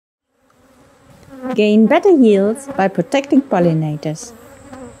gain better yields by protecting pollinators.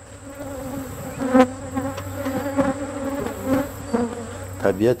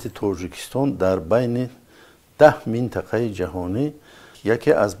 طبیعت تاجیکستان در بین 10 منطقه جهانی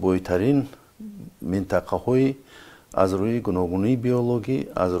یکی از بویترین منطقه های از روی گوناگونی بیولوژی،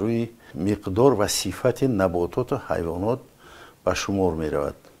 از روی مقدار و صفت نباتات و حیوانات به شمار می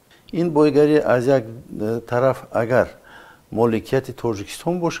رود. این بویگری از یک طرف اگر مالکیت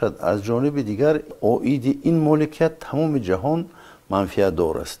تاجیکستان باشد، از جانب دیگر عاید این مالکیت تمام جهان منفعت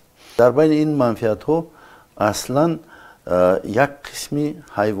دار است. در بین این منفعت ها اصلا یک قسمی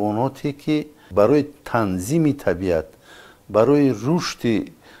حیواناتی که برای تنظیم طبیعت، برای رشد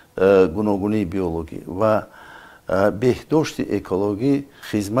گوناگونی بیولوژی و بهداشت اکولوژی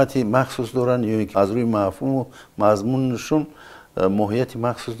خدمت مخصوص دارند یا از روی مفهوم و مضمونشون ماهیت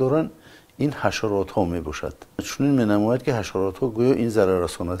مخصوص دارند، این حشرات ها می باشد. چنین می نماید که حشرات ها گویا این ضرر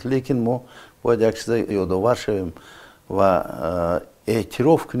رسانند، لیکن ما باید یک چیز یادآور شویم و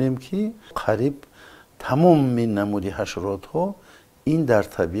اعتراف کنیم که قریب تمام من نمودی حشرات ها این در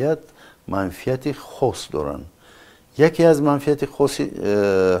طبیعت منفعت خاص دارند. یکی از منفعت خاص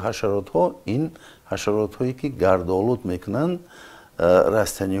حشرات ها این حشرات هایی که گردآلود میکنند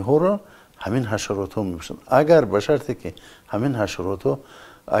رستنی ها را همین حشرات ها میباشند. اگر به شرطی که همین حشرات ها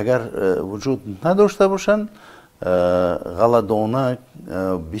اگر وجود نداشته باشند، غله‌دانه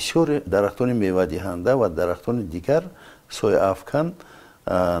بسیار درختان میوه دهنده و درختان دیگر سایه افکن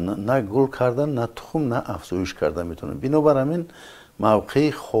نه گل کردن، نه تخم، نه افزایش کردن میتونن. بنابر همین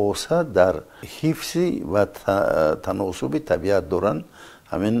موقع خاصه در حفظ و تناسب طبیعت دارن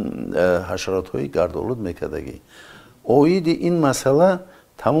همین حشرات های گردآلود میکردگی. عاید این مسئله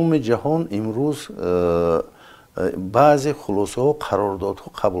تمام جهان امروز بعضی خلاصه ها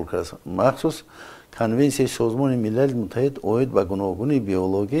قراردادها قبول کرده، مخصوص کنونسیون سازمان ملل متحد عاید به گوناگونی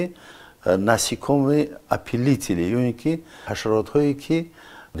بیولوژی ناسیکوم اپیلیتیلی، یعنی که حشرات هایی که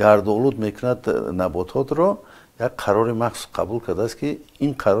گردآلود میکند نباتات را یک قرار مخصوص قبول کرده است که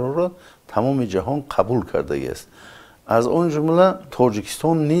این قرار را تمام جهان قبول کرده است. از آن جمله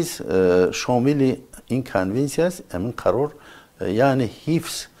تاجیکستان نیز شامل این کنونسیون است. همین قرار یعنی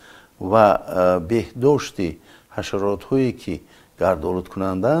حفظ و بهداشت حشرات هایی که گردآلود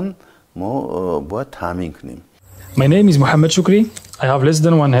کنندند ما باید تامین کنیم. My name is Mohammed Shukri. I have less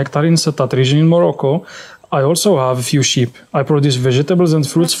than 1 hectare in Settat region in Morocco. I also have a few sheep. I produce vegetables and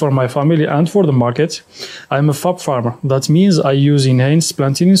fruits for my family and for the market. I am a FAP farmer. That means I use enhanced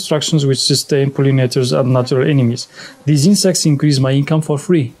planting instructions which sustain pollinators and natural enemies. These insects increase my income for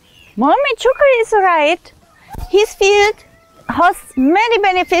free. Mohammed Shukri is right. His field hosts many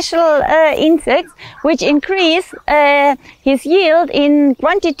beneficial insects which increase his yield in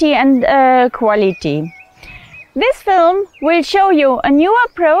quantity and quality. This film will show you a new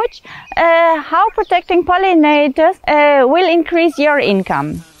approach how protecting pollinators will increase your income.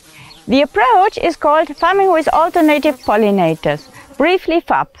 The approach is called Farming with Alternative Pollinators, briefly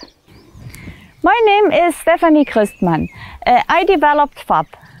FAP. My name is Stephanie Christmann. I developed FAP.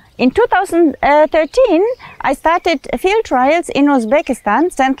 In 2013, I started field trials in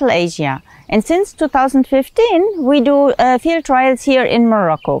Uzbekistan, Central Asia. And since 2015, we do field trials here in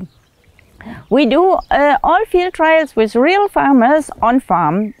Morocco. We do all field trials with real farmers on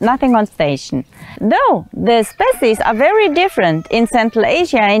farm, nothing on station. Though the species are very different in Central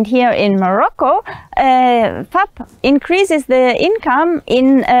Asia and here in Morocco, FAP increases the income in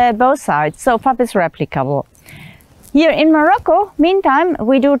both sides, so FAP is replicable. Here in Morocco, meantime,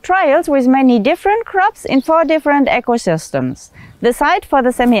 we do trials with many different crops in 4 different ecosystems. The site for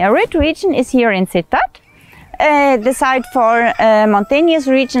the semi-arid region is here in Settat. The site for mountainous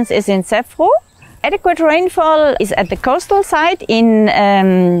regions is in Sefru. Adequate rainfall is at the coastal site in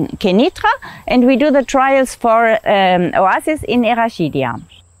Kenitra, and we do the trials for oasis in Erashidia.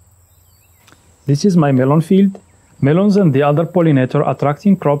 This is my melon field. Melons and the other pollinator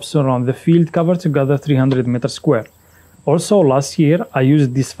attracting crops around the field cover together 300 meters square. Also, last year, I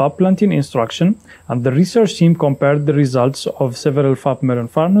used this FAP planting instruction, and the research team compared the results of several FAP melon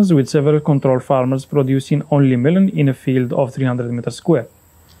farmers with several control farmers producing only melon in a field of 300 meters square.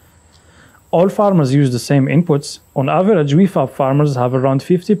 All farmers use the same inputs. On average, we FAP farmers have around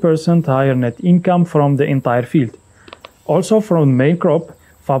 50% higher net income from the entire field. Also, from the main crop,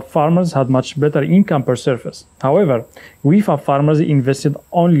 FAP farmers had much better income per surface. However, we FAP farmers invested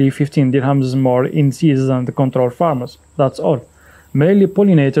only 15 dirhams more in seeds than the control farmers. That's all. Mainly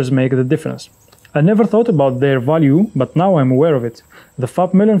pollinators make the difference. I never thought about their value, but now I'm aware of it. The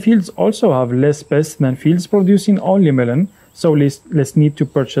FAP melon fields also have less pests than fields producing only melon, so less need to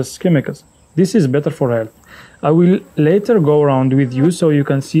purchase chemicals. This is better for health. I will later go around with you so you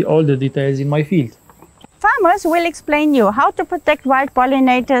can see all the details in my field. farmers will explain you how to protect wild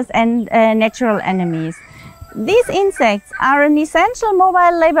pollinators and natural enemies. These insects are an essential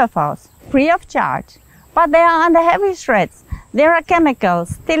mobile labor force, free of charge, but they are under heavy threats. There are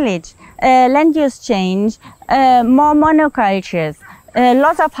chemicals, tillage, land use change, more monocultures,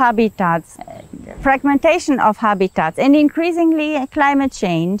 loss of habitats, fragmentation of habitats, and increasingly climate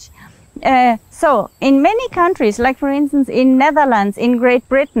change. So in many countries, like for instance in Netherlands, in Great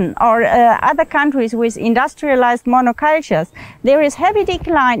Britain, or other countries with industrialized monocultures, there is heavy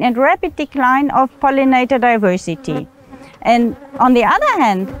decline and rapid decline of pollinator diversity. And on the other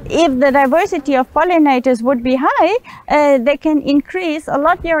hand, if the diversity of pollinators would be high, they can increase a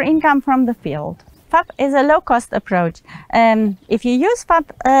lot your income from the field. FAP is a low-cost approach. If you use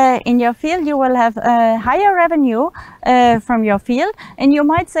FAP in your field, you will have higher revenue from your field, and you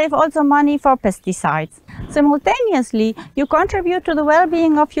might save also money for pesticides. Simultaneously, you contribute to the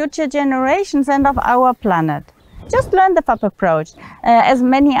well-being of future generations and of our planet. Just learn the FAP approach, as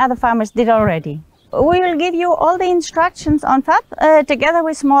many other farmers did already. We will give you all the instructions on FAP together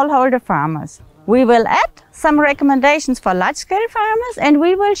with smallholder farmers. We will add some recommendations for large-scale farmers, and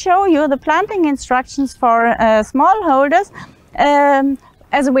we will show you the planting instructions for smallholders,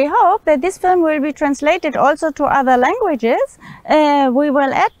 as we hope that this film will be translated also to other languages. We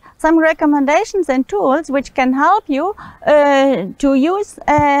will add some recommendations and tools which can help you to use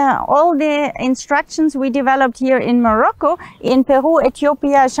all the instructions we developed here in Morocco, in Peru,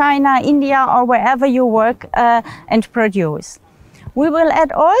 Ethiopia, China, India, or wherever you work and produce. We will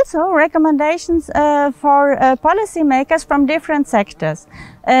add also recommendations for policymakers from different sectors,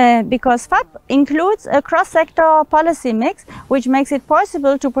 because FAP includes a cross-sector policy mix, which makes it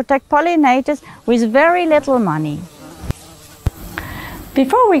possible to protect pollinators with very little money.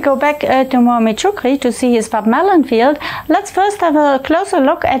 Before we go back to Mohamed Choukri to see his FAP melon field, let's first have a closer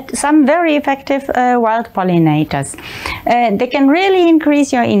look at some very effective wild pollinators. They can really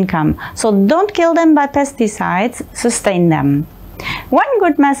increase your income, so don't kill them by pesticides, sustain them. One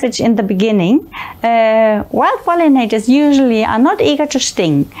good message in the beginning: wild pollinators usually are not eager to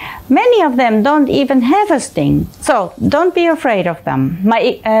sting. Many of them don't even have a sting, so don't be afraid of them.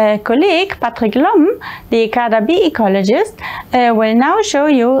 My colleague Patrick Lom, the CADA bee ecologist, will now show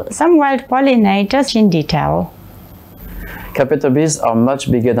you some wild pollinators in detail. Capital bees are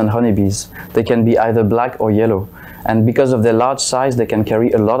much bigger than honeybees. They can be either black or yellow, and because of their large size, they can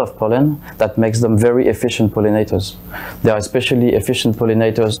carry a lot of pollen that makes them very efficient pollinators. They are especially efficient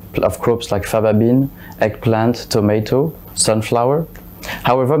pollinators of crops like faba bean, eggplant, tomato, sunflower.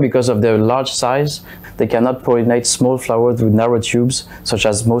 However, because of their large size, they cannot pollinate small flowers with narrow tubes, such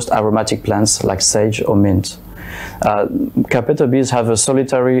as most aromatic plants like sage or mint. Capital bees have a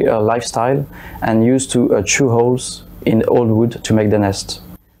solitary lifestyle and used to chew holes in old wood to make the nest.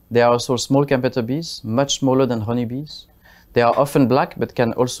 There are also small capital bees, much smaller than honeybees. They are often black, but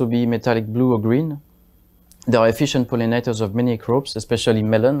can also be metallic blue or green. They are efficient pollinators of many crops, especially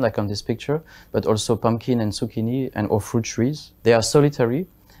melon, like on this picture, but also pumpkin and zucchini or fruit trees. They are solitary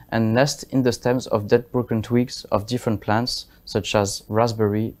and nest in the stems of dead broken twigs of different plants, such as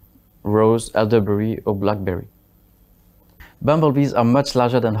raspberry, rose, elderberry, or blackberry. Bumblebees are much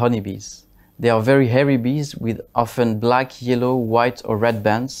larger than honeybees. They are very hairy bees with often black, yellow, white, or red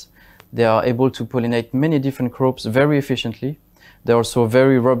bands. They are able to pollinate many different crops very efficiently. They are also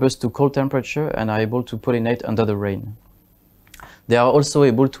very robust to cold temperature and are able to pollinate under the rain. They are also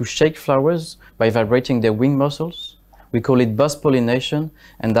able to shake flowers by vibrating their wing muscles. We call it buzz pollination,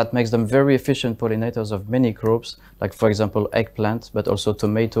 and that makes them very efficient pollinators of many crops, like for example eggplant, but also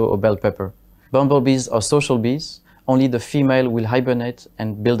tomato or bell pepper. Bumblebees are social bees. Only the female will hibernate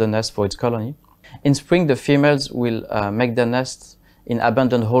and build a nest for its colony. In spring, the females will make their nests in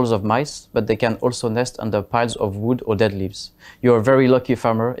abandoned holes of mice, but they can also nest under piles of wood or dead leaves. You are a very lucky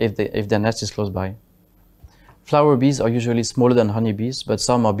farmer if their nest is close by. Flower bees are usually smaller than honeybees, but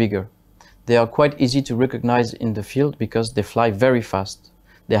some are bigger. They are quite easy to recognize in the field because they fly very fast.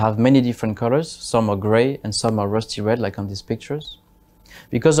 They have many different colors. Some are gray and some are rusty red, like on these pictures.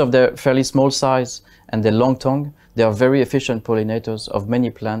 Because of their fairly small size and their long tongue, they are very efficient pollinators of many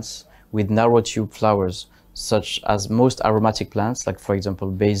plants with narrow tube flowers, such as most aromatic plants, like for example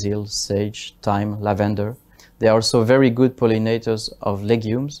basil, sage, thyme, lavender. They are also very good pollinators of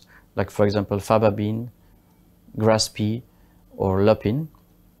legumes, like for example faba bean, grass pea, or lupin.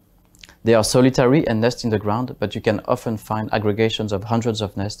 They are solitary and nest in the ground, but you can often find aggregations of hundreds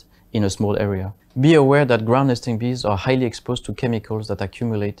of nests in a small area. Be aware that ground nesting bees are highly exposed to chemicals that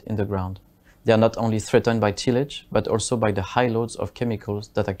accumulate in the ground. They are not only threatened by tillage, but also by the high loads of chemicals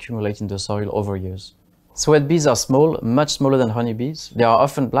that accumulate in the soil over years. Sweat bees are small, much smaller than honeybees. They are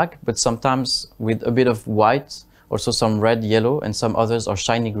often black, but sometimes with a bit of white, also some red, yellow, and some others are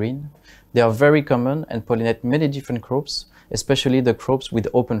shiny green. They are very common and pollinate many different crops, especially the crops with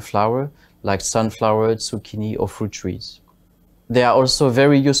open flower, like sunflower, zucchini, or fruit trees. They are also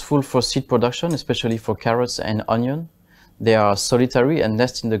very useful for seed production, especially for carrots and onion. They are solitary and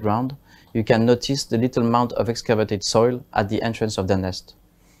nest in the ground. You can notice the little mound of excavated soil at the entrance of the nest.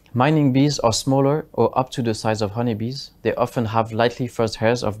 Mining bees are smaller or up to the size of honeybees. They often have lightly fuzzed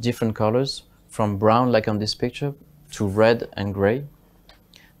hairs of different colors, from brown like on this picture to red and gray.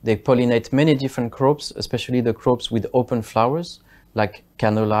 They pollinate many different crops, especially the crops with open flowers like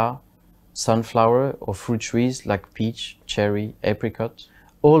canola, sunflower, or fruit trees like peach, cherry, apricot.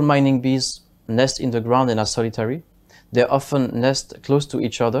 All mining bees nest in the ground and are solitary. They often nest close to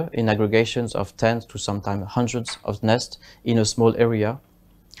each other in aggregations of tens to sometimes hundreds of nests in a small area.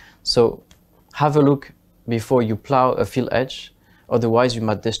 So have a look before you plow a field edge, otherwise you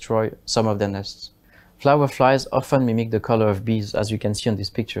might destroy some of their nests. Flower flies often mimic the color of bees, as you can see on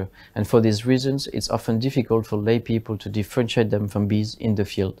this picture, and for these reasons it's often difficult for lay people to differentiate them from bees in the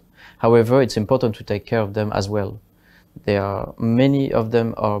field. However, it's important to take care of them as well. Many of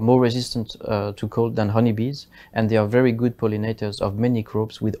them are more resistant to cold than honeybees, and they are very good pollinators of many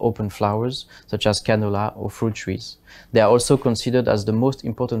crops with open flowers, such as canola or fruit trees. They are also considered as the most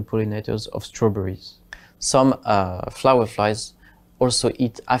important pollinators of strawberries. Some flower flies also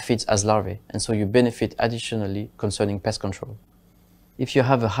eat aphids as larvae, and so you benefit additionally concerning pest control. If you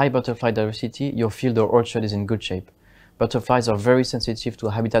have a high butterfly diversity, your field or orchard is in good shape. Butterflies are very sensitive to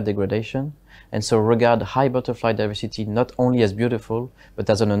habitat degradation, and so regard high butterfly diversity not only as beautiful, but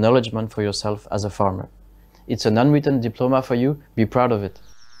as an acknowledgement for yourself as a farmer. It's an unwritten diploma for you, be proud of it.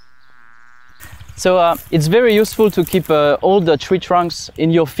 So it's very useful to keep all the tree trunks in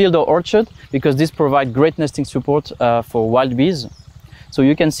your field or orchard, because this provides great nesting support for wild bees. So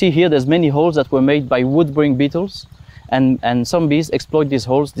you can see here there's many holes that were made by wood-bearing beetles, and some bees exploit these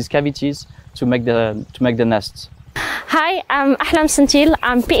holes, these cavities, to make the nests. Hi, I'm Ahlam Santil.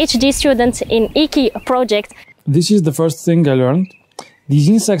 I'm PhD student in IKI project. This is the first thing I learned. These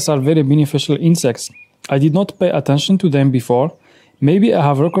insects are very beneficial insects. I did not pay attention to them before. Maybe I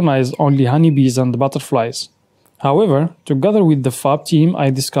have recognized only honeybees and butterflies. However, together with the FAB team,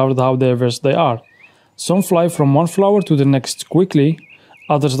 I discovered how diverse they are. Some fly from one flower to the next quickly,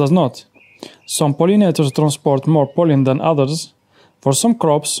 others does not. Some pollinators transport more pollen than others. For some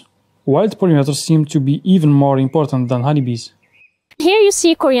crops, wild pollinators seem to be even more important than honeybees. Here you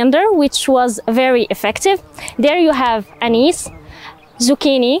see coriander, which was very effective. There you have anise,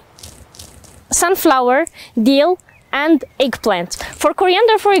 zucchini, sunflower, dill, and eggplant. For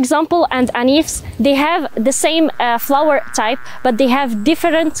coriander, for example, and anise, they have the same flower type, but they have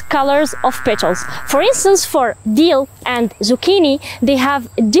different colors of petals. For instance, for dill and zucchini, they have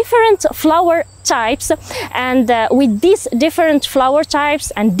different flower types, and with these different flower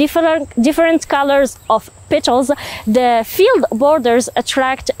types and different colors of petals, the field borders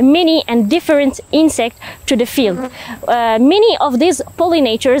attract many and different insects to the field. Many of these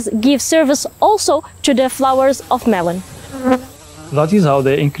pollinators give service also to the flowers of melon. That is how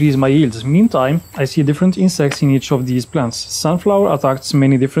they increase my yields. Meantime, I see different insects in each of these plants. Sunflower attracts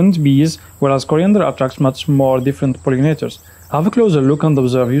many different bees, whereas coriander attracts much more different pollinators. Have a closer look and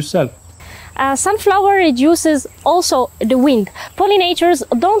observe yourself. Sunflower reduces also the wind. Pollinators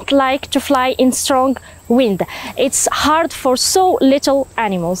don't like to fly in strong wind. It's hard for so little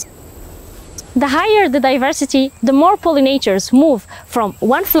animals. The higher the diversity, the more pollinators move from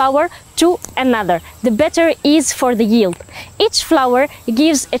one flower to another, the better it is for the yield. Each flower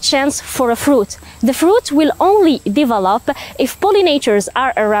gives a chance for a fruit. The fruit will only develop if pollinators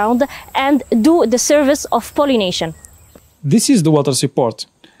are around and do the service of pollination. This is the water support.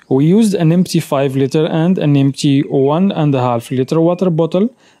 We used an empty 5-liter and an empty 1.5-liter water bottle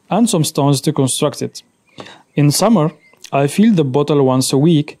and some stones to construct it. In summer, I fill the bottle once a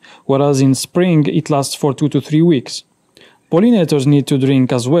week, whereas in spring it lasts for 2 to 3 weeks. Pollinators need to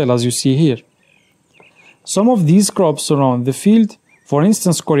drink as well, as you see here. Some of these crops surround the field, for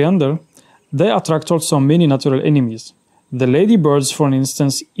instance coriander, they attract also many natural enemies. The ladybirds, for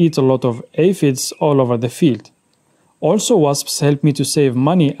instance, eat a lot of aphids all over the field. Also, wasps help me to save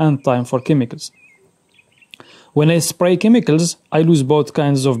money and time for chemicals. When I spray chemicals, I lose both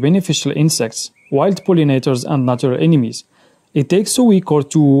kinds of beneficial insects, wild pollinators and natural enemies. It takes a week or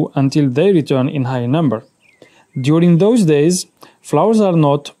two until they return in high number. During those days, flowers are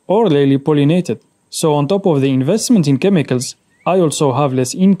not or rarely pollinated. So on top of the investment in chemicals, I also have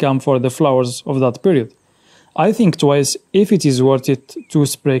less income for the flowers of that period. I think twice if it is worth it to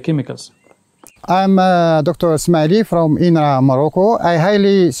spray chemicals. I'm Dr. Ismaili from INRA, Morocco. I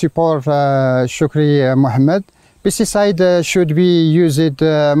highly support Shukri Mohammed. Pesticide should be used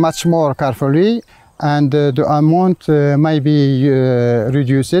much more carefully, and the amount may be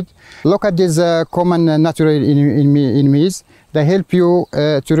reduced. Look at these common natural enemies. They help you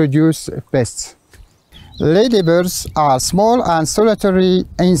to reduce pests. Ladybirds are small and solitary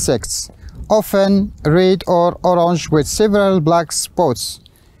insects, often red or orange with several black spots.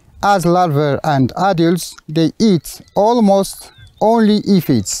 As larvae and adults, they eat almost only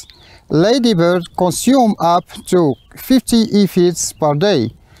aphids. Ladybirds consume up to 50 aphids per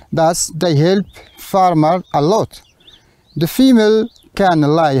day. Thus, they help farmers a lot. The female can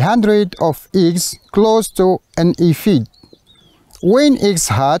lay hundreds of eggs close to an aphid. When eggs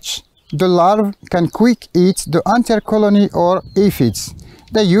hatch, the larvae can quick eat the entire colony or aphids.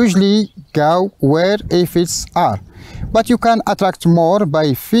 They usually go where aphids are, but you can attract more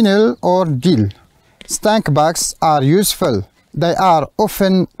by fennel or dill. Stink bugs are useful. They are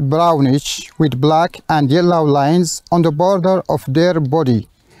often brownish with black and yellow lines on the border of their body.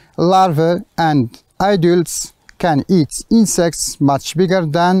 Larvae and adults can eat insects much bigger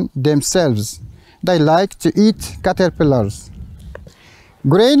than themselves. They like to eat caterpillars.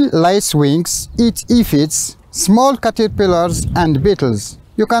 Green lacewings eat aphids, small caterpillars and beetles.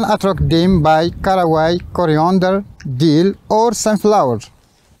 You can attract them by caraway, coriander, dill or sunflower.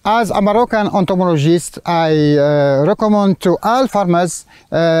 As a Moroccan entomologist, I recommend to all farmers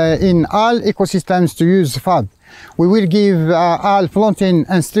in all ecosystems to use FAB. We will give all planting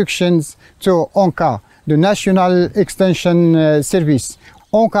instructions to ONCA, the National Extension Service.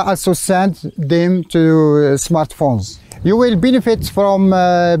 ONCA also sends them to smartphones. You will benefit from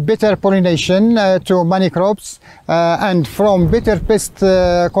better pollination to many crops and from better pest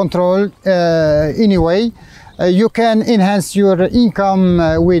control anyway. You can enhance your income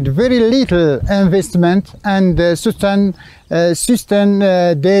with very little investment and sustain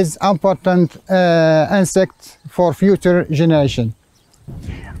these important insects for future generations.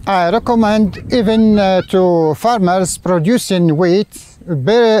 I recommend even to farmers producing wheat,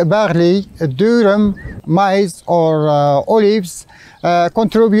 barley, durum, maize or olives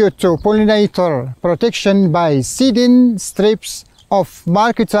contribute to pollinator protection by seeding strips of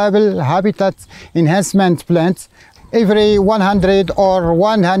marketable habitat enhancement plants every 100 or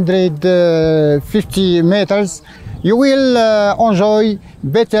 150 meters. You will enjoy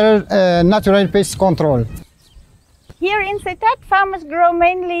better natural pest control. Here in Setat, farmers grow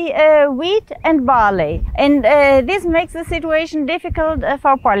mainly wheat and barley, and this makes the situation difficult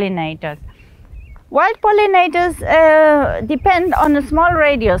for pollinators. Wild pollinators depend on a small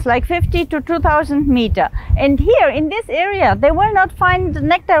radius, like 50 to 2,000 meters. And here in this area, they will not find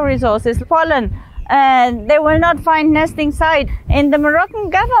nectar resources, pollen. They will not find nesting site. And the Moroccan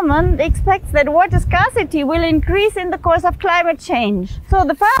government expects that water scarcity will increase in the course of climate change. So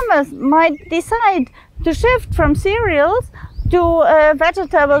the farmers might decide to shift from cereals to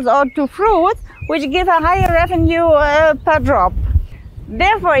vegetables or to fruits, which give a higher revenue per drop.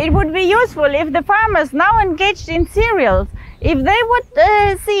 Therefore, it would be useful if the farmers now engaged in cereals, if they would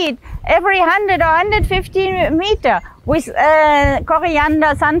seed every 100 or 150 meters with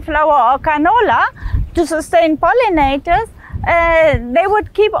coriander, sunflower or canola to sustain pollinators, they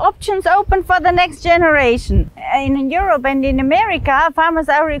would keep options open for the next generation. In Europe and in America, farmers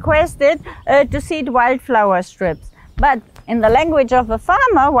are requested to seed wildflower strips. But in the language of a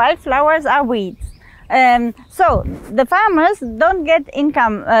farmer, wildflowers are weeds. So the farmers don't get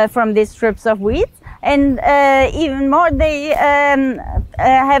income from these strips of weeds, and even more they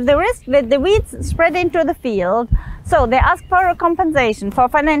have the risk that the weeds spread into the field. So they ask for a compensation, for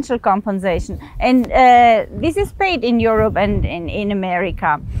financial compensation, and this is paid in Europe and in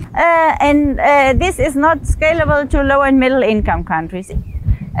America. This is not scalable to low and middle income countries.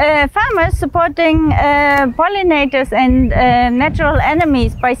 Farmers supporting pollinators and natural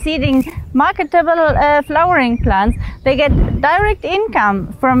enemies by seeding marketable flowering plants, they get direct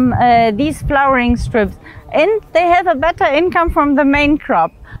income from these flowering strips, and they have a better income from the main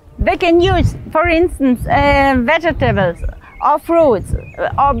crop. They can use, for instance, vegetables or fruits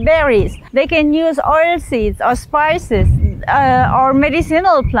or berries. They can use oil seeds or spices or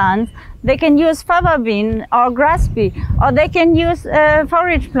medicinal plants. They can use fava bean or grass pea, or they can use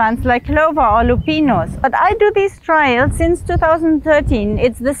forage plants like clover or lupinos. But I do these trials since 2013.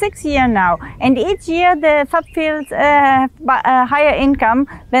 It's the 6th year now, and each year the FAB fields have a higher income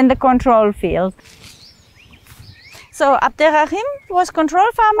than the control fields. So Abderrahim was control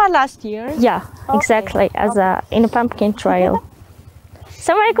farmer last year? Yeah, exactly, as in a pumpkin trial.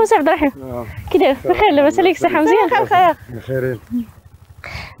 السلام عليكم سي عبد الرحيم. كده بخير لاباس عليك صحة مزيان؟ بخير.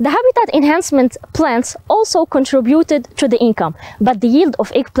 The habitat enhancement plants also contributed to the income, but the yield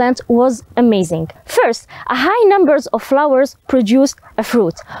of eggplant was amazing. First, a high numbers of flowers produced a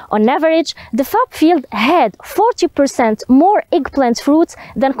fruit. On average, the FAB field had 40% more eggplant fruits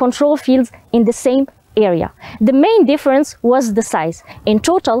than control fields in the same area. The main difference was the size. In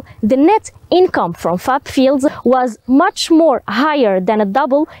total, the net income from FAB fields was much more higher than a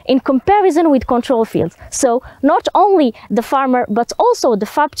double in comparison with control fields. So not only the farmer but also the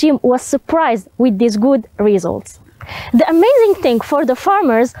FAB team was surprised with these good results. The amazing thing for the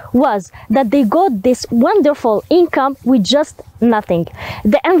farmers was that they got this wonderful income with just nothing.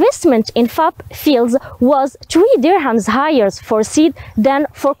 The investment in FAB fields was 3 dirhams higher for seed than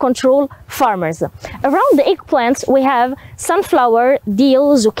for control farmers. Around the eggplants we have sunflower,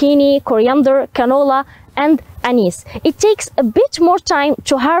 dill, zucchini, coriander, canola and anise. It takes a bit more time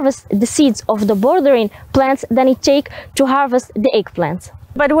to harvest the seeds of the bordering plants than it takes to harvest the eggplants.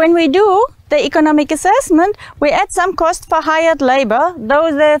 But when we do the economic assessment, we add some cost for hired labor, though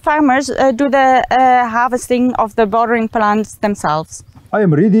the farmers do the harvesting of the bordering plants themselves. I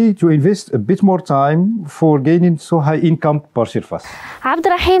am ready to invest a bit more time for gaining so high income per surface.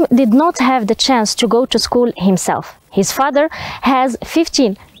 Abdurrahim did not have the chance to go to school himself. His father has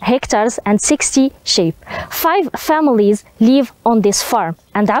 15 hectares and 60 sheep. 5 families live on this farm,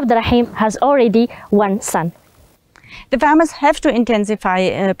 and Abdurrahim has already 1 son. The farmers have to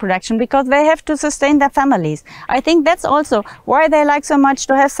intensify production because they have to sustain their families. I think that's also why they like so much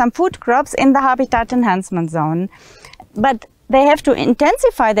to have some food crops in the habitat enhancement zone. But they have to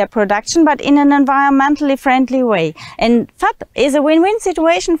intensify their production, but in an environmentally friendly way. And FAB is a win-win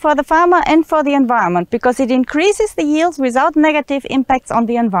situation for the farmer and for the environment because it increases the yields without negative impacts on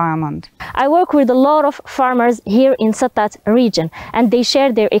the environment. I work with a lot of farmers here in Sattat region, and they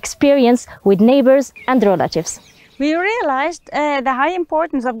share their experience with neighbors and relatives. We realized the high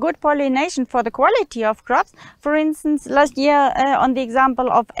importance of good pollination for the quality of crops, for instance, last year on the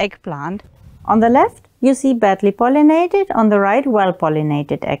example of eggplant. On the left, you see badly pollinated, on the right,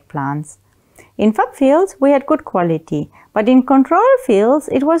 well-pollinated eggplants. In FAB fields, we had good quality, but in control fields,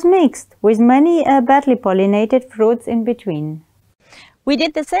 it was mixed, with many badly pollinated fruits in between. We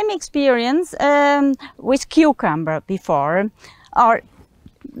did the same experience with cucumber before.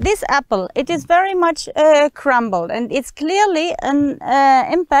 This apple, it is very much crumbled, and it's clearly an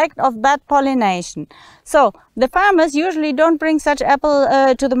impact of bad pollination. So the farmers usually don't bring such apple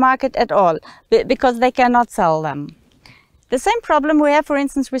to the market at all because they cannot sell them. The same problem we have, for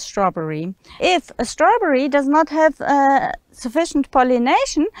instance, with strawberry. If a strawberry does not have sufficient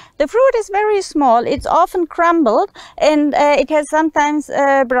pollination, the fruit is very small, it's often crumbled, and it has sometimes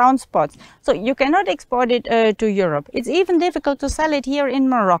brown spots. So you cannot export it to Europe. It's even difficult to sell it here in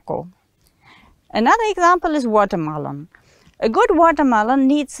Morocco. Another example is watermelon. A good watermelon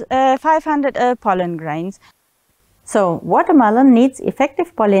needs 500 pollen grains. So, watermelon needs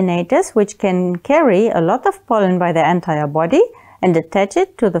effective pollinators which can carry a lot of pollen by their entire body and attach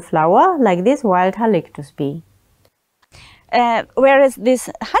it to the flower like this wild halictus bee. Whereas this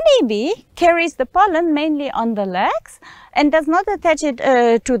honeybee carries the pollen mainly on the legs and does not attach it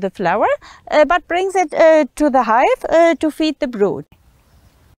to the flower, but brings it to the hive to feed the brood.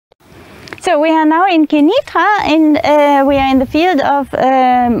 So we are now in Kenitra, and we are in the field of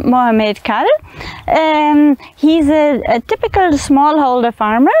Mohamed Kal. He's a typical smallholder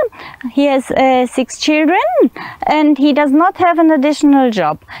farmer. He has 6 children and he does not have an additional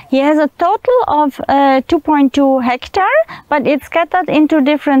job. He has a total of 2.2 hectares, but it's scattered into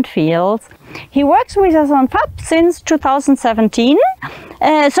different fields. He works with us on FAB since 2017,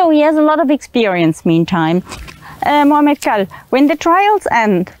 so he has a lot of experience meantime. Mohamed Kal, when the trials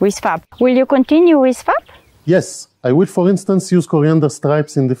end with FAB, will you continue with FAB? Yes, I will, for instance, use coriander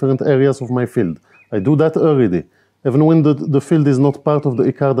stripes in different areas of my field. I do that already. Even when the field is not part of the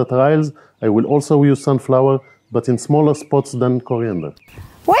ICARDA trials, I will also use sunflower, but in smaller spots than coriander.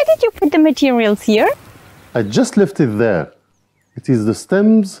 Why did you put the materials here? I just left it there. It is the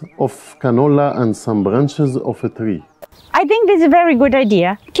stems of canola and some branches of a tree. I think this is a very good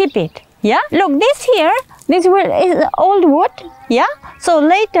idea. Keep it. Yeah, look, this here, this is old wood, yeah? So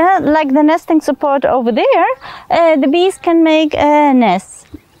later, like the nesting support over there, the bees can make nests,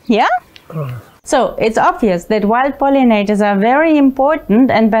 yeah? So it's obvious that wild pollinators are very important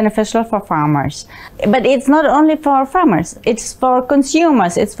and beneficial for farmers. But it's not only for farmers, it's for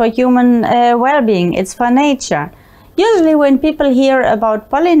consumers, it's for human well-being, it's for nature. Usually when people hear about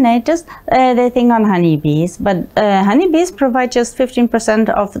pollinators, they think on honeybees, but honeybees provide just 15%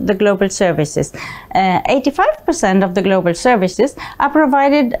 of the global services. 85% of the global services are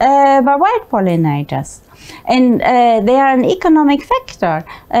provided by wild pollinators. and they are an economic factor.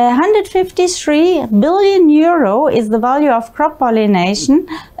 153 billion euro is the value of crop pollination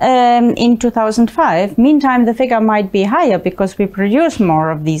in 2005. Meantime, the figure might be higher because we produce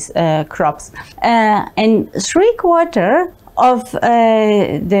more of these crops. And 3/4 of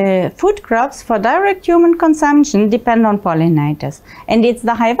the food crops for direct human consumption depend on pollinators, and it's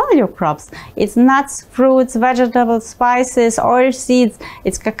the high value crops. It's nuts, fruits, vegetables, spices, oilseeds,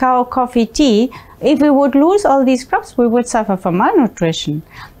 it's cacao, coffee, tea. If we would lose all these crops, we would suffer from malnutrition,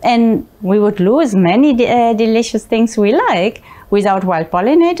 and we would lose many delicious things we like. Without wild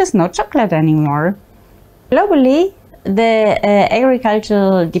pollinators, no chocolate anymore. Globally, the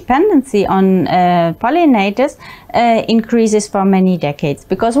agricultural dependency on pollinators increases for many decades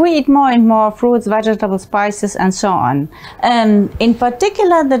because we eat more and more fruits, vegetables, spices, and so on. In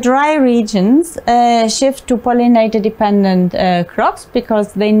particular, the dry regions shift to pollinator-dependent crops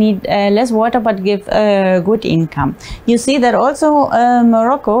because they need less water but give good income. You see that also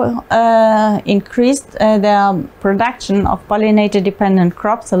Morocco increased their production of pollinator-dependent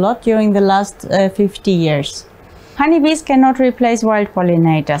crops a lot during the last 50 years. Honeybees cannot replace wild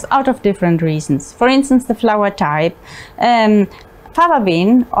pollinators out of different reasons. For instance, the flower type. Fava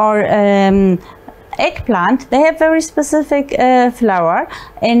bean or eggplant, they have very specific flower,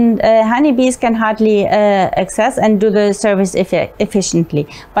 and honeybees can hardly access and do the service efficiently.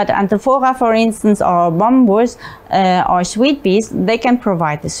 But Anthophoria, for instance, or bombus or sweet bees, they can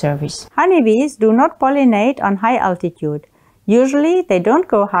provide the service. Honeybees do not pollinate on high altitude. Usually, they don't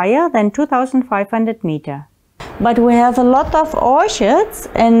go higher than 2,500 meters. But we have a lot of orchards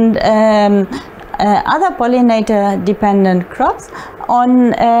and other pollinator-dependent crops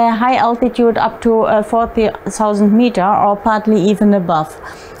on high altitude up to 40,000 meters or partly even above.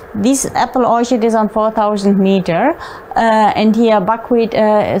 This apple orchard is on 4,000 meters and here buckwheat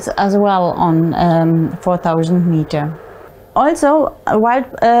is as well on 4,000 meters. Also, wild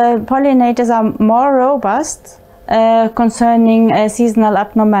pollinators are more robust concerning seasonal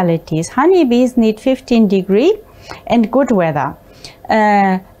abnormalities. Honeybees need 15 degrees and good weather.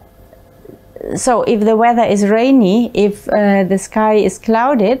 So if the weather is rainy, if the sky is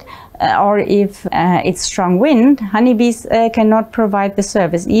clouded, or if it's strong wind, honeybees cannot provide the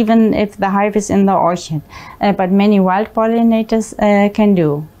service, even if the hive is in the orchard. But many wild pollinators can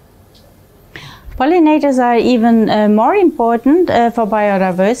do. Pollinators are even more important for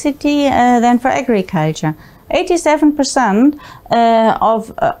biodiversity than for agriculture. 87%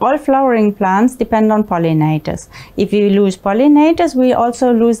 of all flowering plants depend on pollinators. If we lose pollinators, we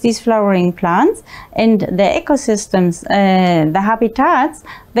also lose these flowering plants, and the ecosystems, the habitats,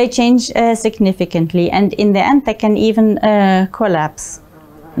 they change significantly, and in the end they can even collapse.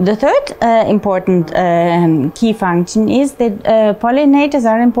 The third important key function is that pollinators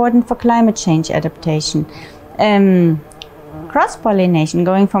are important for climate change adaptation. Cross-pollination,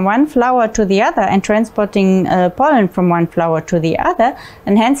 going from one flower to the other and transporting pollen from one flower to the other,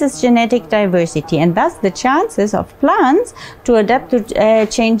 enhances genetic diversity and thus the chances of plants to adapt to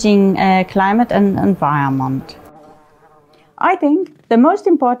changing climate and environment. I think the most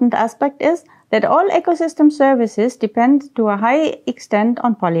important aspect is that all ecosystem services depend to a high extent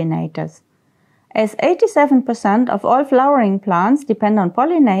on pollinators. As 87% of all flowering plants depend on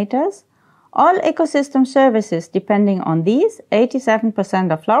pollinators, all ecosystem services depending on these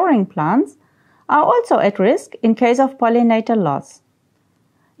 87% of flowering plants are also at risk in case of pollinator loss.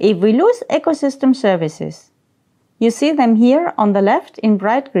 If we lose ecosystem services, you see them here on the left in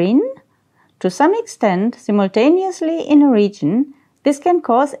bright green, to some extent simultaneously in a region, this can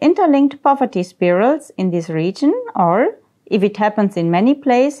cause interlinked poverty spirals in this region or, if it happens in many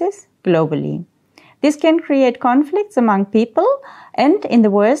places, globally. This can create conflicts among people and, in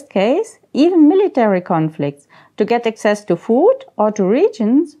the worst case, even military conflicts to get access to food or to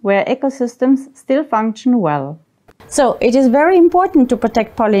regions where ecosystems still function well. So it is very important to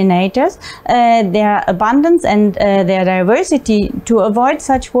protect pollinators, their abundance and their diversity to avoid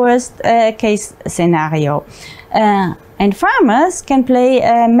such worst case scenario. And farmers can play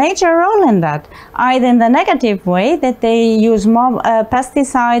a major role in that, either in the negative way that they use more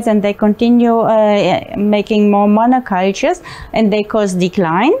pesticides and they continue making more monocultures and they cause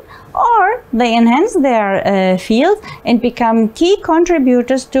decline, or they enhance their fields and become key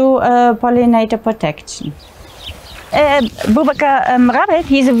contributors to pollinator protection. Boubacar Rabet,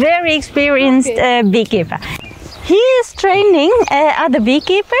 he's a very experienced beekeeper. He is training other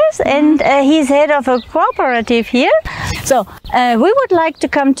beekeepers and he's head of a cooperative here. So we would like to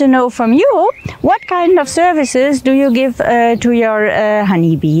come to know from you, what kind of services do you give to your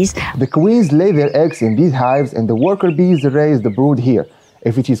honeybees? The queens lay their eggs in these hives and the worker bees raise the brood here.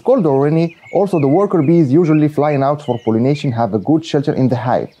 If it is cold or rainy, also the worker bees usually flying out for pollination have a good shelter in the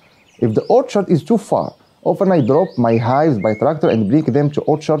hive. If the orchard is too far, often I drop my hives by tractor and bring them to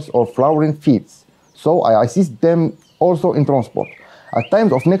orchards or flowering fields. So I assist them also in transport. At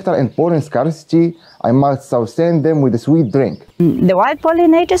times of nectar and pollen scarcity, I must send them with a sweet drink. The wild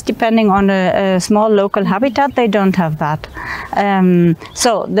pollinators, depending on a small local habitat, they don't have that.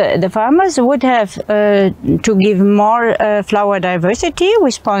 So the farmers would have to give more flower diversity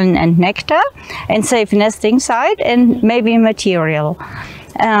with pollen and nectar, and safe nesting site, and maybe material.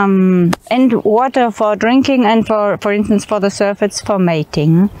 And water for drinking, and for instance for the surface for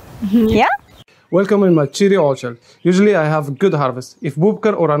mating. Yeah? Welcome in my cherry orchard. Usually I have good harvest if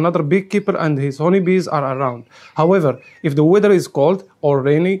Bubkar or another beekeeper and his honeybees are around. However, if the weather is cold or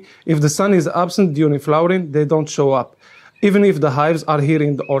rainy, if the sun is absent during flowering, they don't show up, even if the hives are here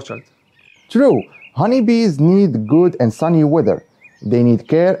in the orchard. True, honeybees need good and sunny weather. They need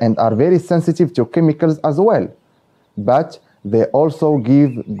care and are very sensitive to chemicals as well. But they also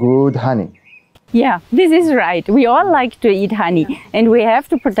give good honey. Yeah, this is right. We all like to eat honey, and we have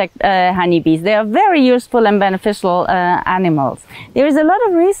to protect honeybees. They are very useful and beneficial animals. There is a lot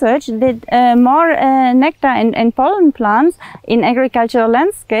of research that more nectar and pollen plants in agricultural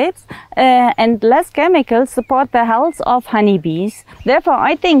landscapes and less chemicals support the health of honeybees. Therefore,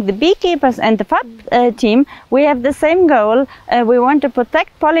 I think the beekeepers and the FAB team, we have the same goal. We want to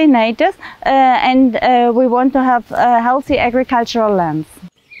protect pollinators and we want to have healthy agricultural lands.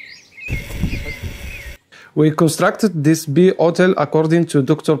 We constructed this bee hotel according to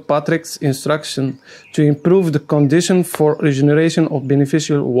Dr. Patrick's instruction to improve the condition for regeneration of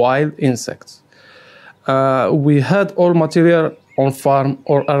beneficial wild insects. We had all material on farm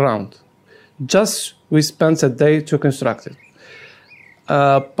or around. Just we spent a day to construct it.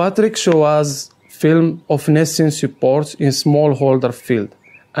 Patrick showed us film of nesting supports in smallholder field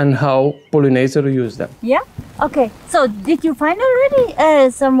and how pollinators use them. Yeah? Okay. So did you find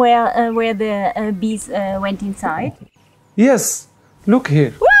already somewhere where the bees went inside? Yes. Look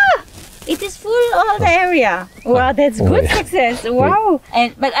here. Wow! It is full all the area. Wow, that's good success. Wow.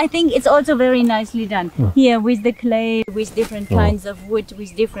 But I think it's also very nicely done. Here with the clay, with different kinds of wood,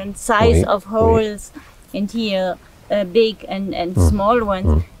 with different size of holes, and here big and small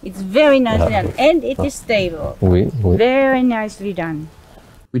ones. It's very nicely done, and it is stable. Very nicely done.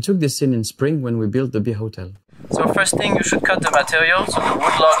 We took this scene in spring when we built the bee hotel. So first thing, you should cut the materials, so the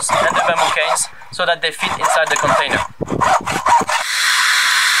wood logs and the bamboo canes, so that they fit inside the container.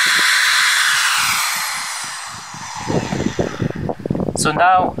 So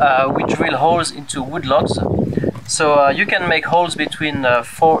now we drill holes into wood logs. So you can make holes between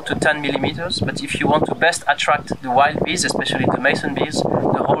 4 to 10 millimeters, but if you want to best attract the wild bees, especially the mason bees,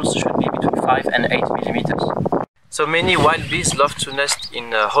 the holes should be between 5 and 8 millimeters. So many wild bees love to nest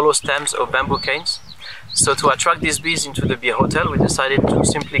in hollow stems or bamboo canes. So to attract these bees into the bee hotel, we decided to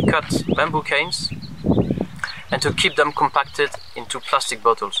simply cut bamboo canes and to keep them compacted into plastic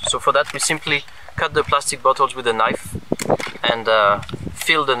bottles. So for that, we simply cut the plastic bottles with a knife and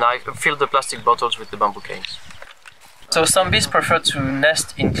fill the plastic bottles with the bamboo canes. So some bees prefer to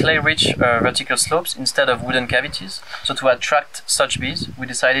nest in clay-rich vertical slopes instead of wooden cavities. So to attract such bees, we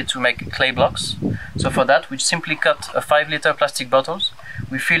decided to make clay blocks. So for that, we simply cut a 5-liter plastic bottles.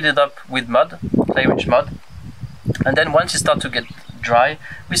 We filled it up with mud, clay-rich mud. And then once it starts to get dry,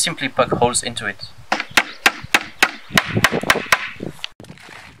 we simply poke holes into it.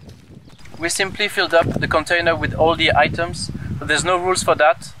 We simply filled up the container with all the items. So there's no rules for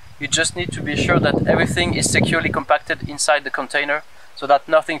that. You just need to be sure that everything is securely compacted inside the container so that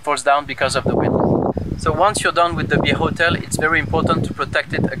nothing falls down because of the wind. So once you're done with the bee hotel, it's very important to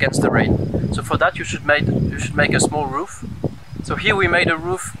protect it against the rain. So for that you should make a small roof. So here we made a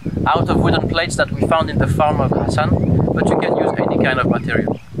roof out of wooden plates that we found in the farm of Hassan, but you can use any kind of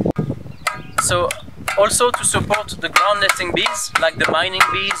material. So also to support the ground nesting bees, like the mining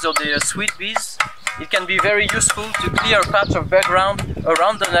bees or the sweet bees, it can be very useful to clear a patch of bare ground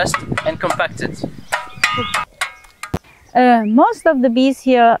around the nest and compact it. Most of the bees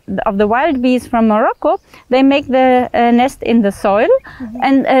here, of the wild bees from Morocco, they make the nest in the soil,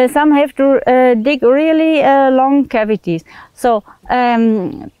 and some have to dig really long cavities. So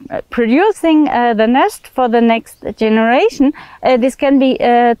producing the nest for the next generation, this can be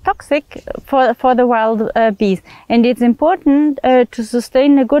toxic for the wild bees, and it's important to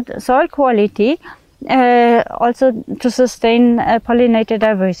sustain a good soil quality, also to sustain pollinator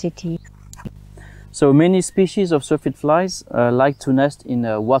diversity. So many species of sophiid flies like to nest in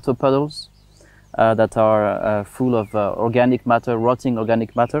water puddles that are full of organic matter, rotting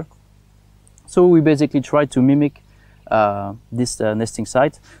organic matter. So we basically try to mimic this nesting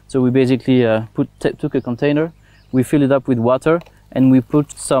site. So we basically took a container, we fill it up with water, and we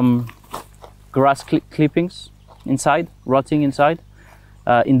put some grass clippings inside, rotting inside,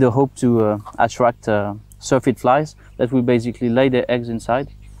 in the hope to attract syrphid flies that will basically lay their eggs inside,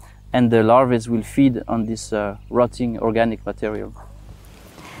 and the larvae will feed on this rotting organic material.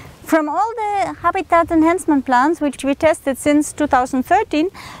 From all the habitat enhancement plants which we tested since 2013,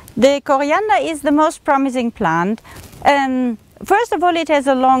 the coriander is the most promising plant. First of all, it has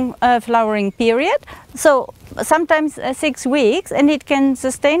a long flowering period, so sometimes 6 weeks, and it can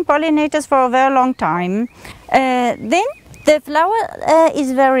sustain pollinators for a very long time. Then the flower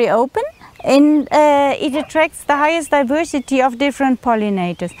is very open, and it attracts the highest diversity of different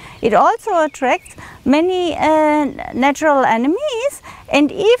pollinators. It also attracts many natural enemies, and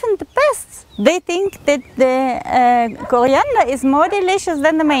even the pests. They think that the coriander is more delicious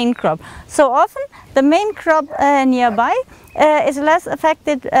than the main crop. So often the main crop nearby is less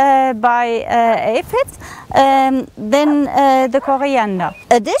affected by aphids than the coriander.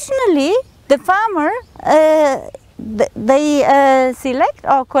 Additionally, the farmer they select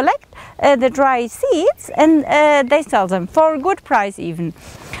or collect the dry seeds, and they sell them for a good price even.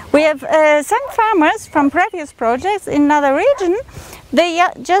 We have some farmers from previous projects in another region. They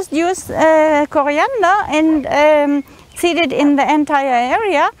just use coriander and seed it in the entire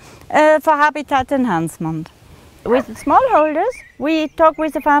area for habitat enhancement. With smallholders, we talk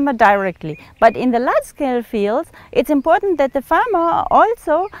with the farmer directly, but in the large-scale fields, it's important that the farmer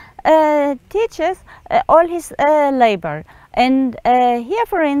also teaches all his labor. And here,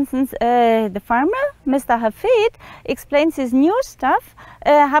 for instance, the farmer, Mr. Hafid, explains his new stuff,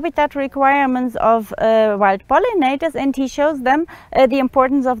 habitat requirements of wild pollinators, and he shows them the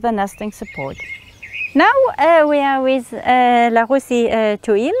importance of the nesting support. Now we are with Laroussi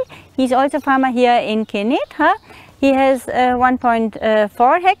Touil. He's also a farmer here in Kenitra. He has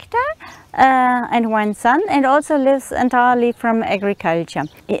 1.4 hectare and one son, and also lives entirely from agriculture.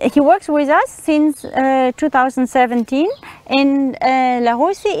 He works with us since 2017, and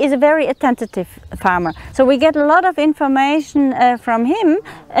Laroussi is a very attentive farmer. So we get a lot of information from him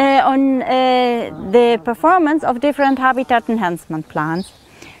on the performance of different habitat enhancement plans.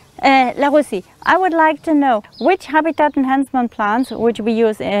 Laroussi, I would like to know which habitat enhancement plants which we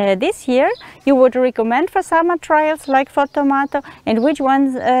use this year you would recommend for summer trials like for tomato, and which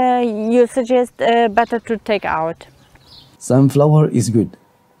ones you suggest better to take out. Sunflower is good.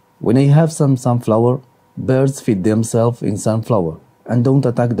 When I have some sunflower, birds feed themselves in sunflower and don't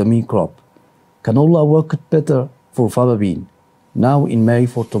attack the main crop. Canola worked better for faba bean. Now in May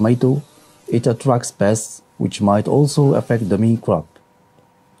for tomato, it attracts pests which might also affect the main crop.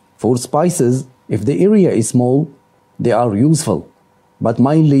 For spices, if the area is small, they are useful, but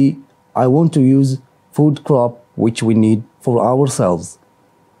mainly I want to use food crop which we need for ourselves.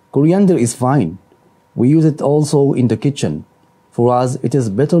 Coriander is fine. We use it also in the kitchen. For us, it is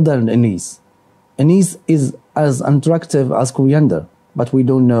better than anise. Anise is as attractive as coriander, but we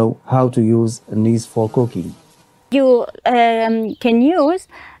don't know how to use anise for cooking. You can use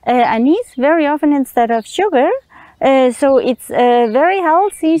anise very often instead of sugar. So it's a very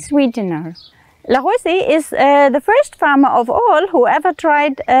healthy sweetener. Laroussi is the first farmer of all who ever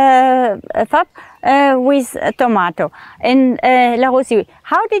tried FAP with tomato. And Laroussi,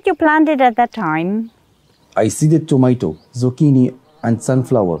 how did you plant it at that time? I seeded tomato, zucchini and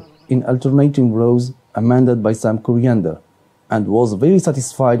sunflower in alternating rows amended by some coriander, and was very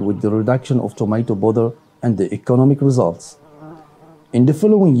satisfied with the reduction of tomato bother and the economic results. In the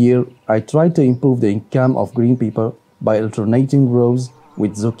following year, I tried to improve the income of green pepper by alternating rows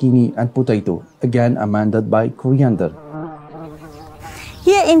with zucchini and potato, again amended by coriander.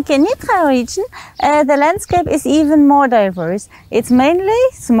 Here in Kenitra region, the landscape is even more diverse. It's mainly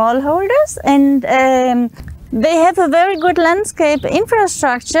smallholders, and they have a very good landscape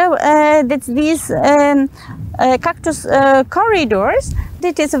infrastructure. That's these cactus corridors.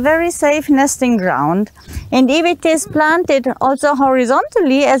 It is a very safe nesting ground. And if it is planted also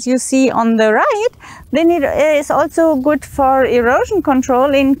horizontally, as you see on the right, then it is also good for erosion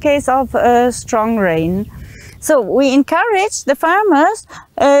control in case of strong rain. So we encourage the farmers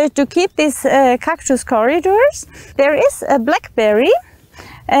to keep these cactus corridors. There is a blackberry,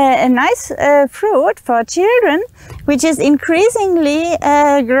 a nice fruit for children, which is increasingly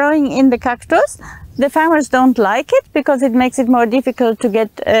growing in the cactus. The farmers don't like it because it makes it more difficult to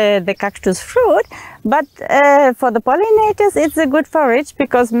get the cactus fruit, but for the pollinators it's a good forage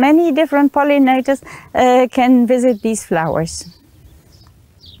because many different pollinators can visit these flowers.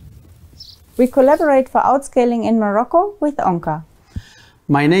 We collaborate for outscaling in Morocco with ONCA.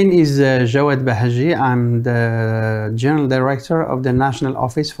 My name is Jawad Bahaji. I'm the General Director of the National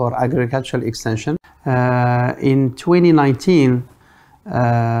Office for Agricultural Extension. In 2019,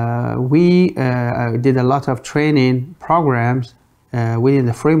 we did a lot of training programs within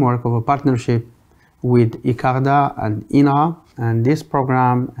the framework of a partnership with ICARDA and INRA, and this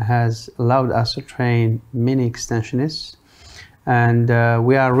program has allowed us to train many extensionists, and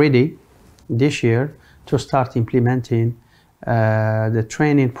we are ready this year to start implementing the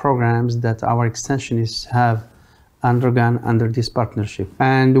training programs that our extensionists have undergone under this partnership.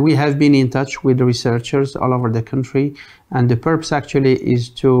 And we have been in touch with the researchers all over the country, and the purpose actually is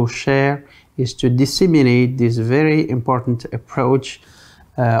to share, is to disseminate this very important approach.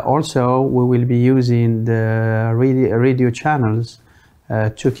 Also, we will be using the radio channels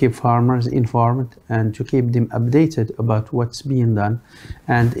to keep farmers informed and to keep them updated about what's being done.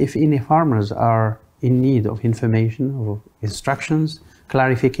 And if any farmers are in need of information, or instructions,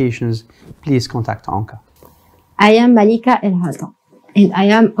 clarifications, please contact ONCA. I am Malika El-Hata, and I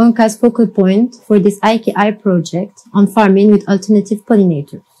am ONCA's focal point for this IKI project on farming with alternative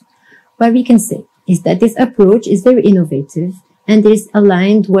pollinators. What we can say is that this approach is very innovative and is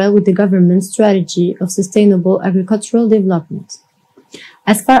aligned well with the government's strategy of sustainable agricultural development.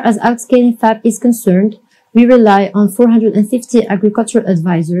 As far as outscaling FAB is concerned, we rely on 450 agricultural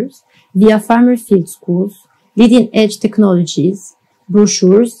advisors via farmer field schools, leading-edge technologies,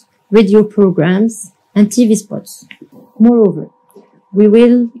 brochures, radio programs, and TV spots. Moreover, we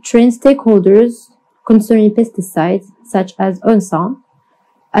will train stakeholders concerning pesticides such as ONCA,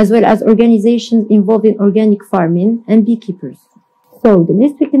 as well as organizations involved in organic farming and beekeepers. So the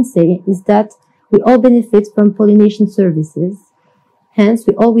least we can say is that we all benefit from pollination services. Hence,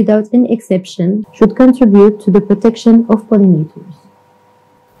 we all, without any exception, should contribute to the protection of pollinators.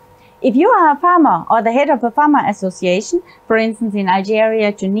 If you are a farmer or the head of a farmer association, for instance in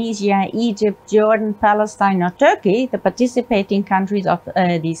Algeria, Tunisia, Egypt, Jordan, Palestine or Turkey, the participating countries of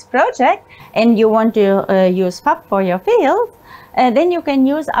this project, and you want to use FAB for your field, then you can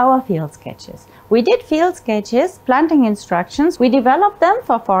use our field sketches. We did field sketches, planting instructions. We developed them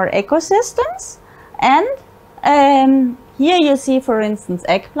for 4 ecosystems, and here you see, for instance,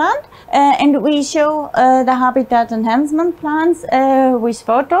 eggplant, and we show the habitat enhancement plans with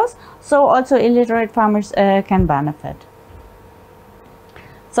photos, so also illiterate farmers can benefit.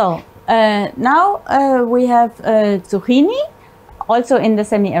 So now we have zucchini, also in the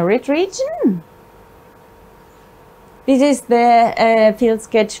semi-arid region. This is the field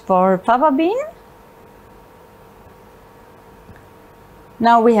sketch for fava bean.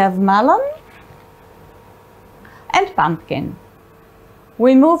 Now we have melon and pumpkin.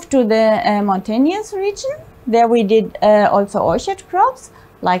 We moved to the mountainous region. There we did also orchard crops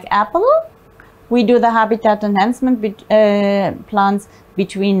like apple. We do the habitat enhancement plants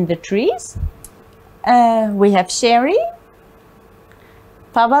between the trees. We have cherry,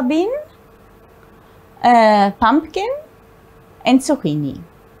 fava bean, pumpkin and zucchini.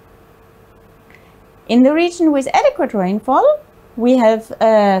 In the region with adequate rainfall, we have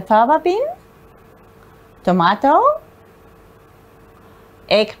fava bean, tomato,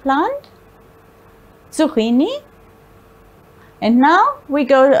 eggplant, zucchini, and now we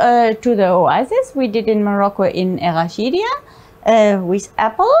go to the oasis we did in Morocco in Errachidia with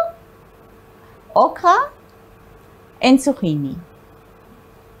apple, okra and zucchini.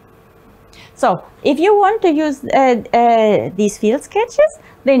 So if you want to use these field sketches,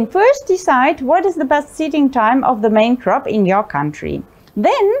 then first decide what is the best seeding time of the main crop in your country.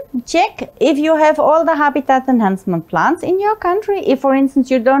 Then check if you have all the habitat enhancement plants in your country. If, for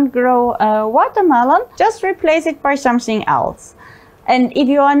instance, you don't grow watermelon, just replace it by something else. And if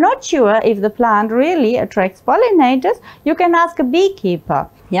you are not sure if the plant really attracts pollinators, you can ask a beekeeper.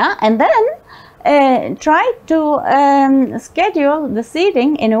 Yeah, and then try to schedule the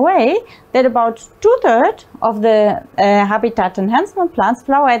seeding in a way that about 2/3 of the habitat enhancement plants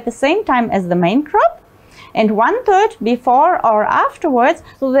flower at the same time as the main crop, and 1/3 before or afterwards,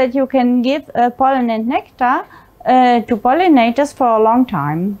 so that you can give pollen and nectar to pollinators for a long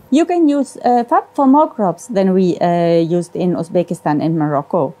time. You can use FAB for more crops than we used in Uzbekistan and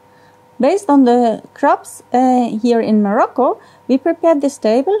Morocco. Based on the crops here in Morocco, we prepared this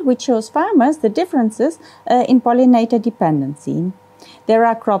table which shows farmers the differences in pollinator dependency. There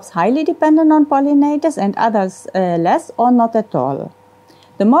are crops highly dependent on pollinators and others less or not at all.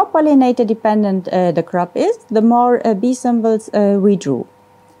 The more pollinator dependent the crop is, the more bee symbols we drew.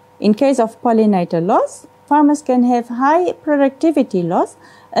 In case of pollinator loss, farmers can have high productivity loss,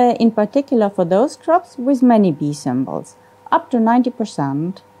 in particular for those crops with many bee symbols, up to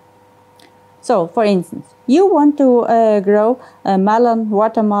 90%. So, for instance, you want to grow a melon,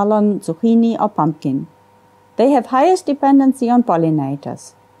 watermelon, zucchini or pumpkin. They have highest dependency on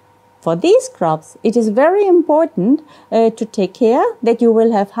pollinators. For these crops, it is very important to take care that you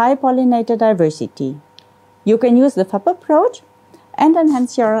will have high pollinator diversity. You can use the FAP approach and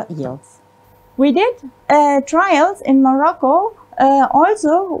enhance your yields. We did trials in Morocco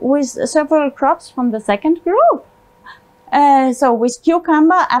also with several crops from the second group. So with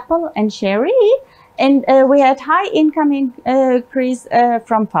cucumber, apple and cherry, and we had high income increase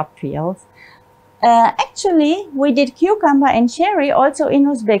from FAP fields. Actually, we did cucumber and cherry also in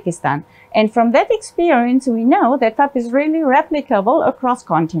Uzbekistan. And from that experience, we know that FAP is really replicable across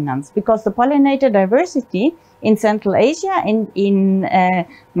continents because the pollinator diversity in Central Asia and in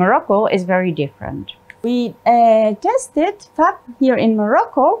Morocco is very different. We tested FAP here in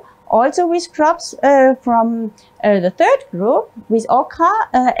Morocco also with crops from the third group with okra,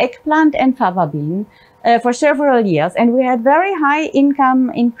 eggplant and fava bean for several years. And we had very high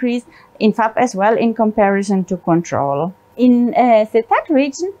income increase in FAP as well in comparison to control. In Setat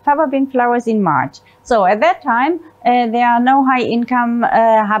region, fava bean flowers in March. So at that time, there are no high income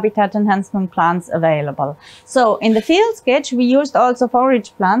habitat enhancement plants available. So in the field sketch, we used also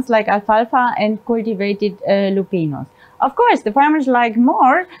forage plants like alfalfa and cultivated lupinos. Of course, the farmers like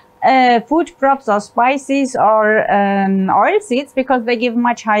more food crops or spices or oil seeds because they give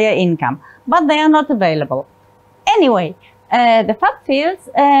much higher income, but they are not available. Anyway, the FAP fields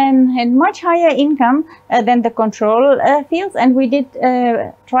had much higher income than the control fields, and we did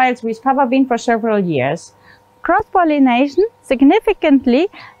trials with fava bean for several years. Cross-pollination significantly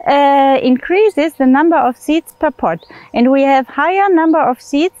increases the number of seeds per pot, and we have higher number of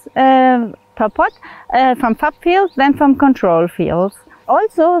seeds per pot from FAP fields than from control fields.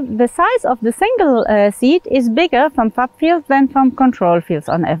 Also, the size of the single seed is bigger from FAP fields than from control fields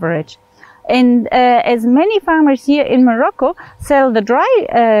on average. And as many farmers here in Morocco sell the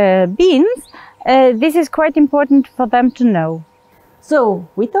dry beans, this is quite important for them to know. So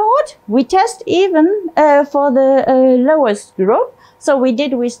we thought we test even for the lowest group. So we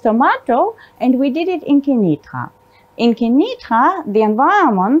did with tomato and we did it in Kenitra. In Kenitra, the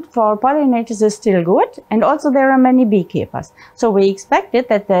environment for pollinators is still good, and also there are many beekeepers. So we expected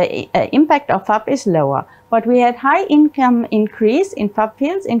that the impact of FAP is lower. But we had high income increase in FAP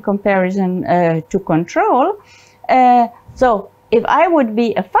fields in comparison to control. So if I would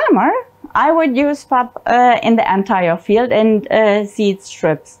be a farmer, I would use FAP in the entire field and seed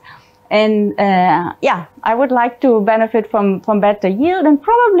strips. And yeah, I would like to benefit from better yield, and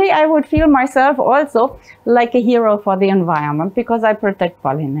probably I would feel myself also like a hero for the environment because I protect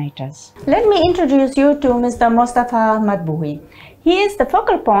pollinators. Let me introduce you to Mr. Mostafa Matbouhi. He is the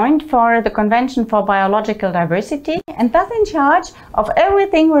focal point for the Convention for Biological Diversity and thus in charge of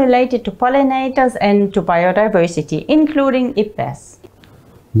everything related to pollinators and to biodiversity, including IPBES.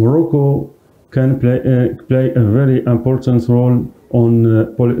 Morocco can play a very important role on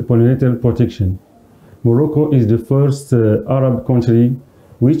pollinator protection. Morocco is the first Arab country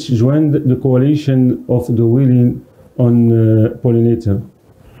which joined the coalition of the willing on pollinator.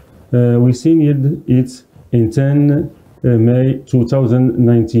 We signed it in 10 May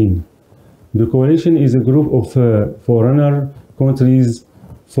 2019. The coalition is a group of foreigner countries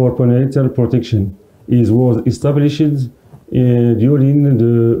for pollinator protection. It was established during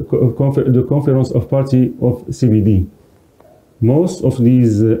the Conference of Parties of CBD. Most of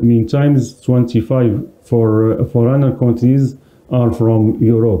these, meantime, 25 foreigner countries are from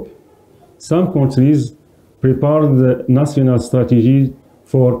Europe. Some countries prepare the national strategy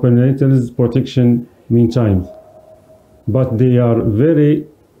for pollinators protection meantime, but they are very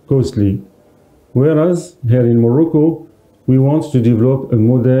costly. Whereas here in Morocco, we want to develop a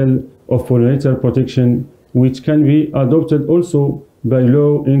model of pollinator protection which can be adopted also by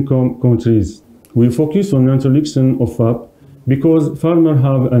low-income countries. We focus on the introduction of FAP because farmers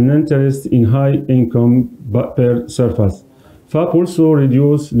have an interest in high income per surface. FAP also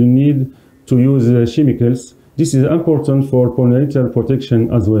reduces the need to use chemicals. This is important for pollinator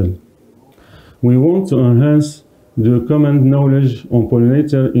protection as well. We want to enhance the common knowledge on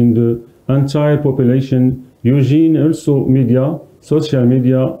pollinator in the entire population using also media, social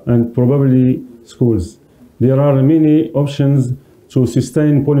media, and probably schools. There are many options to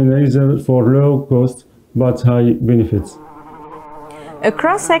sustain pollinators for low cost but high benefits. A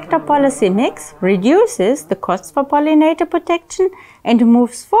cross-sector policy mix reduces the costs for pollinator protection and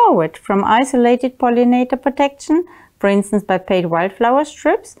moves forward from isolated pollinator protection, for instance by paid wildflower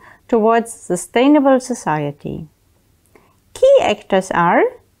strips, towards sustainable society. Key actors are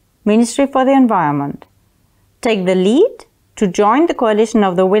Ministry for the Environment. Take the lead to join the coalition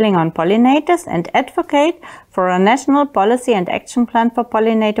of the willing on pollinators and advocate for a national policy and action plan for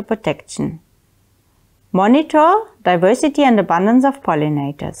pollinator protection. Monitor diversity and abundance of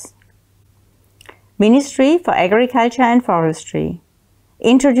pollinators. Ministry for Agriculture and Forestry.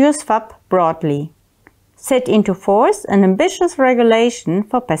 Introduce FAP broadly. Set into force an ambitious regulation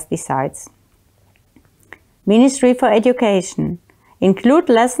for pesticides. Ministry for Education. Include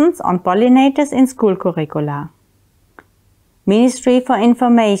lessons on pollinators in school curricula. Ministry for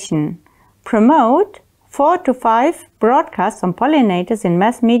Information. Promote 4 to 5 broadcasts on pollinators in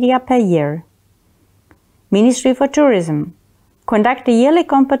mass media per year. Ministry for Tourism. Conduct a yearly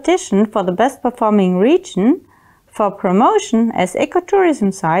competition for the best performing region for promotion as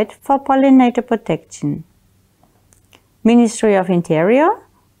ecotourism site for pollinator protection. Ministry of Interior.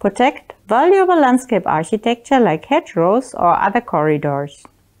 Protect valuable landscape architecture like hedgerows or other corridors.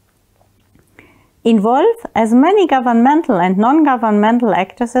 Involve as many governmental and non-governmental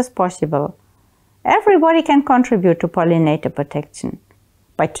actors as possible. Everybody can contribute to pollinator protection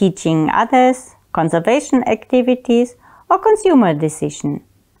by teaching others, conservation activities, or consumer decision,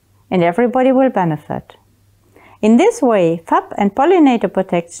 and everybody will benefit. In this way, FAP and pollinator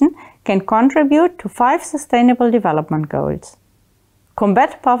protection can contribute to 5 Sustainable Development Goals.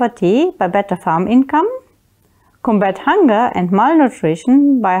 Combat poverty by better farm income, combat hunger and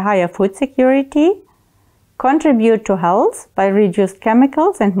malnutrition by higher food security, contribute to health by reduced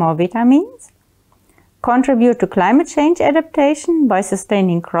chemicals and more vitamins, contribute to climate change adaptation by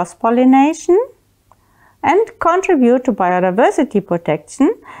sustaining cross-pollination, and contribute to biodiversity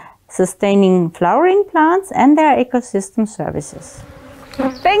protection, sustaining flowering plants and their ecosystem services.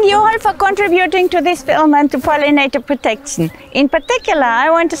 Thank you all for contributing to this film and to pollinator protection. In particular,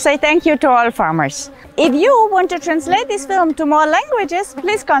 I want to say thank you to all farmers. If you want to translate this film to more languages,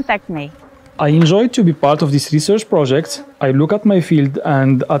 please contact me. I enjoy to be part of this research project. I look at my field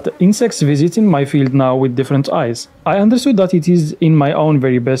and at insects visiting my field now with different eyes. I understood that it is in my own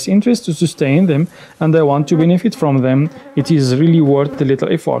very best interest to sustain them and I want to benefit from them. It is really worth the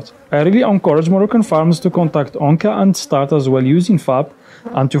little effort. I really encourage Moroccan farmers to contact ONCA and start as well using FAP.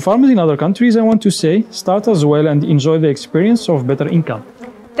 And to farmers in other countries, I want to say, start as well and enjoy the experience of better income.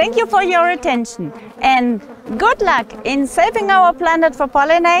 Thank you for your attention and good luck in saving our planet for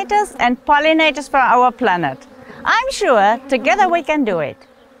pollinators and pollinators for our planet. I'm sure together we can do it.